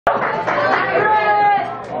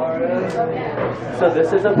So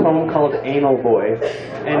this is a poem called Anal Boy.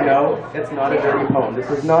 And no, it's not a dirty poem. This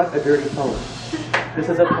is not a dirty poem. This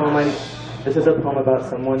is a poem about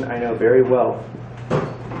someone I know very well.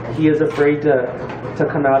 He is afraid to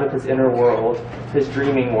come out of his inner world, his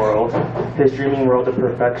dreaming world of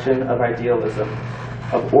perfection, of idealism,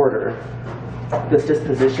 of order. This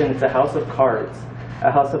disposition is a house of cards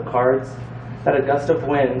that a gust of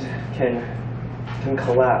wind can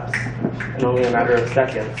collapse in only a matter of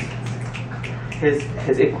seconds. His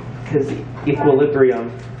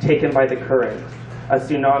equilibrium taken by the current, a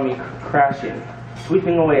tsunami crashing,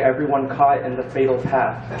 sweeping away everyone caught in the fatal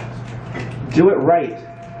path. Do it right,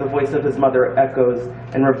 the voice of his mother echoes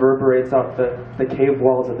and reverberates off the cave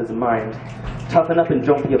walls of his mind. Toughen up and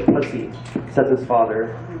don't be a pussy, says his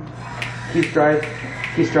father. He strives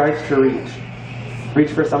to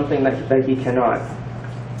reach for something that he cannot.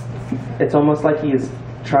 It's almost like he is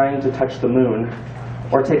trying to touch the moon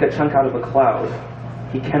or take a chunk out of a cloud.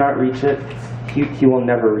 He cannot reach it. He will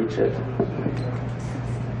never reach it.